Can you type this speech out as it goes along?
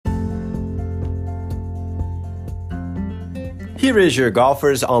Here is your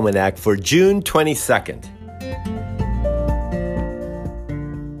Golfer's Almanac for June 22nd.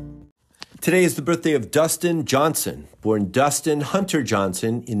 Today is the birthday of Dustin Johnson, born Dustin Hunter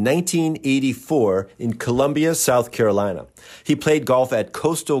Johnson in 1984 in Columbia, South Carolina. He played golf at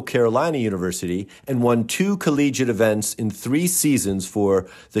Coastal Carolina University and won 2 collegiate events in 3 seasons for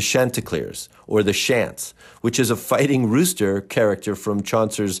the Chanticleers, or the Shants, which is a fighting rooster character from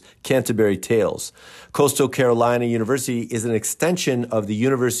Chaucer's Canterbury Tales. Coastal Carolina University is an extension of the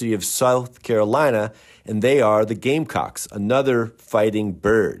University of South Carolina, and they are the Gamecocks, another fighting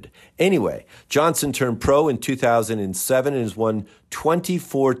bird. Anyway, Johnson turned pro in 2007 and has won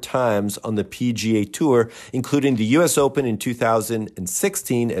 24 times on the PGA Tour, including the U.S. Open in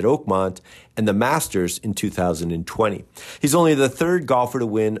 2016 at Oakmont and the Masters in 2020. He's only the 3rd golfer to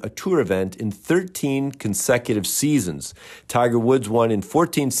win a tour event in 13 consecutive seasons. Tiger Woods won in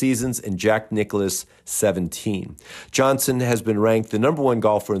 14 seasons and Jack Nicklaus 17. Johnson has been ranked the number 1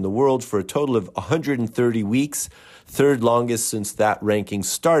 golfer in the world for a total of 130 weeks, 3rd longest since that ranking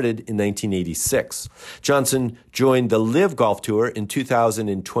started in 1986. Johnson joined the LIV Golf Tour in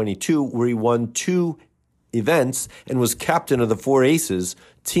 2022, where he won 2 events and was captain of the 4 Aces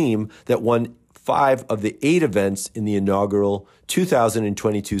team that won 5 of the 8 events in the inaugural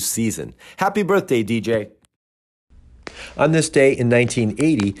 2022 season. Happy birthday, DJ. On this day in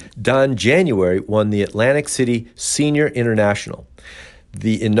 1980, Don January won the Atlantic City Senior International,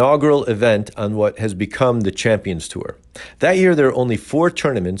 the inaugural event on what has become the Champions Tour. That year, there were only 4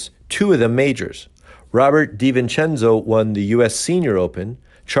 tournaments, 2 of them majors. Robert DiVincenzo won the U.S. Senior Open,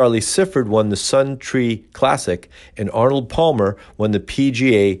 Charlie Sifford won the Sun Tree Classic, and Arnold Palmer won the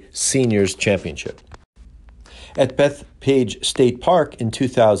PGA Seniors Championship. At Bethpage State Park in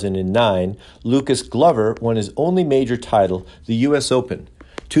 2009, Lucas Glover won his only major title, the U.S. Open,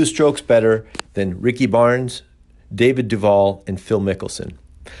 2 strokes better than Ricky Barnes, David Duval, and Phil Mickelson.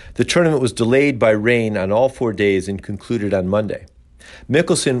 The tournament was delayed by rain on all 4 days and concluded on Monday.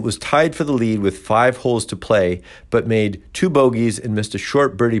 Mickelson was tied for the lead with 5 holes to play, but made 2 bogeys and missed a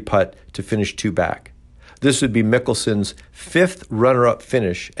short birdie putt to finish 2 back. This would be Mickelson's 5th runner-up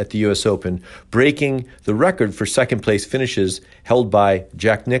finish at the U.S. Open, breaking the record for second-place finishes held by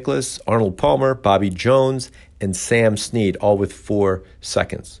Jack Nicklaus, Arnold Palmer, Bobby Jones, and Sam Snead, all with 4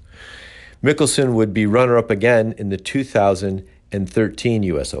 seconds. Mickelson would be runner-up again in the 2013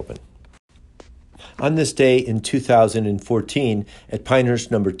 U.S. Open. On this day in 2014, at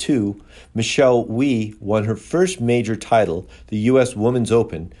Pinehurst No. 2, Michelle Wie won her first major title, the U.S. Women's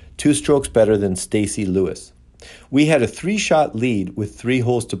Open, 2 strokes better than Stacey Lewis. Wie had a 3-shot lead with 3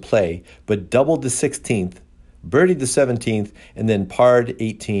 holes to play, but doubled the 16th, birdied the 17th, and then parred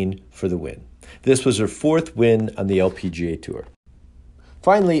 18 for the win. This was her 4th win on the LPGA Tour.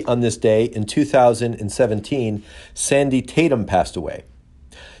 Finally, on this day in 2017, Sandy Tatum passed away.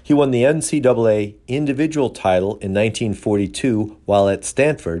 He won the NCAA individual title in 1942 while at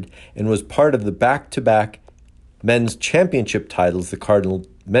Stanford and was part of the back-to-back men's championship titles the Cardinal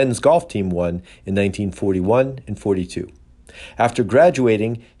men's golf team won in 1941 and 42. After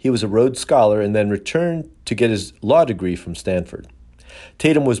graduating, he was a Rhodes Scholar and then returned to get his law degree from Stanford.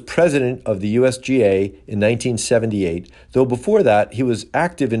 Tatum was president of the USGA in 1978, though before that he was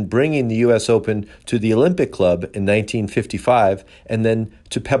active in bringing the U.S. Open to the Olympic Club in 1955 and then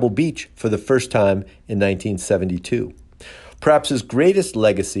to Pebble Beach for the first time in 1972. Perhaps his greatest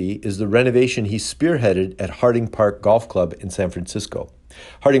legacy is the renovation he spearheaded at Harding Park Golf Club in San Francisco.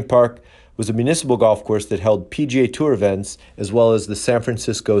 Harding Park was a municipal golf course that held PGA Tour events as well as the San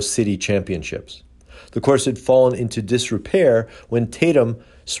Francisco City Championships. The course had fallen into disrepair when Tatum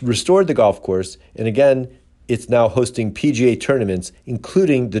restored the golf course, and again, it's now hosting PGA tournaments,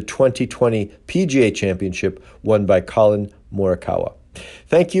 including the 2020 PGA Championship won by Colin Morikawa.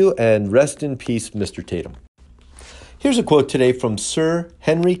 Thank you, and rest in peace, Mr. Tatum. Here's a quote today from Sir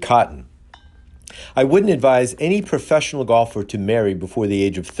Henry Cotton. I wouldn't advise any professional golfer to marry before the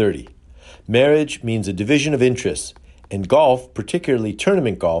age of 30. Marriage means a division of interests, and golf, particularly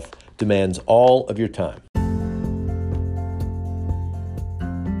tournament golf, demands all of your time.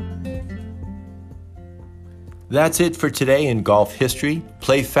 That's it for today in golf history.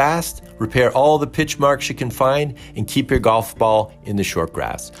 Play fast, repair all the pitch marks you can find, and keep your golf ball in the short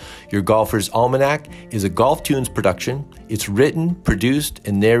grass. Your Golfer's Almanac is a Golf Tunes production. It's written, produced,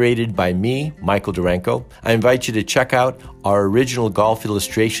 and narrated by me, Michael Duranko. I invite you to check out our original golf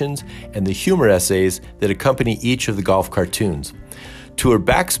illustrations and the humor essays that accompany each of the golf cartoons. Tour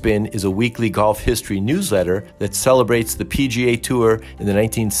Backspin is a weekly golf history newsletter that celebrates the PGA Tour in the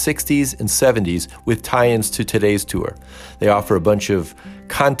 1960s and 70s with tie-ins to today's tour. They offer a bunch of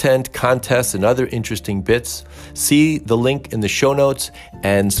content, contests, and other interesting bits. See the link in the show notes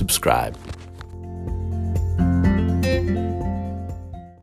and subscribe.